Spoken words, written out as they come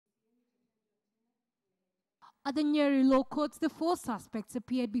At the Nyeri Law Courts, the four suspects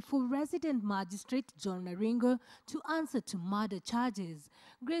appeared before resident magistrate John Naringo to answer to murder charges.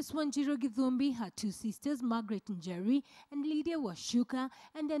 Grace Winnie Githumbi, her two sisters Margaret Nyeri and Lydia Washuka,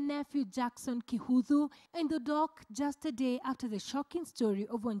 and their nephew Jackson Kihuthu in the dock just a day after the shocking story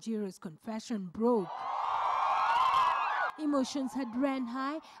of Wanjiro's confession broke. Emotions had ran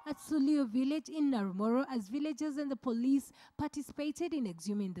high at Sulio village in Narumoro as villagers and the police participated in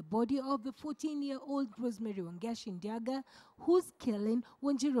exhuming the body of the 14-year-old Rosemary Wangeshi Ndiaga, whose killing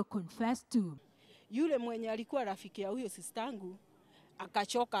Wanjiro confessed to. Yule mwenye alikuwa rafiki ya huyo sistangu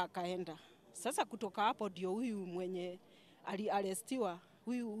akachoka akaenda. Sasa kutoka hapo ndio huyu mwenye aliarestiwa,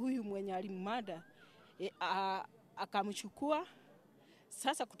 huyu mwenye alimada akamchukua.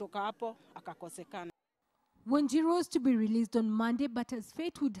 Sasa kutoka hapo akakosekana. Wanjiro was to be released on Monday, but as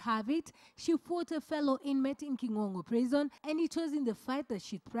fate would have it, she fought a fellow inmate in Kingongo prison, and it was in the fight that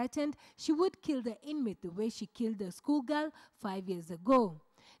she threatened she would kill the inmate the way she killed the schoolgirl 5 years ago.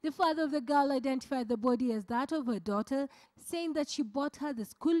 The father of the girl identified the body as that of her daughter, saying that she bought her the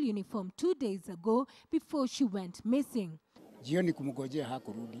school uniform 2 days ago before she went missing. Jioni kumgojea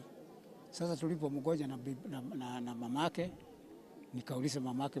hakurudi. Sasa tulipomgoja na mamake, nikauliza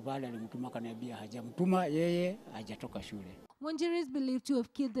mamake pale alimtuma kaniambia hajamtuma yeye hajatoka shule. Wanjiro is believed to have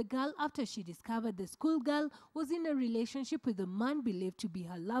killed the girl after she discovered the schoolgirl was in a relationship with a man believed to be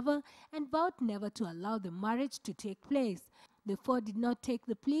her lover and vowed never to allow the marriage to take place. The four did not take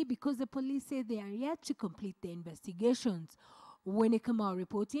the plea because the police say they are yet to complete their investigations. Winnie Kamau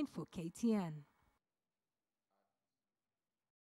reporting for KTN.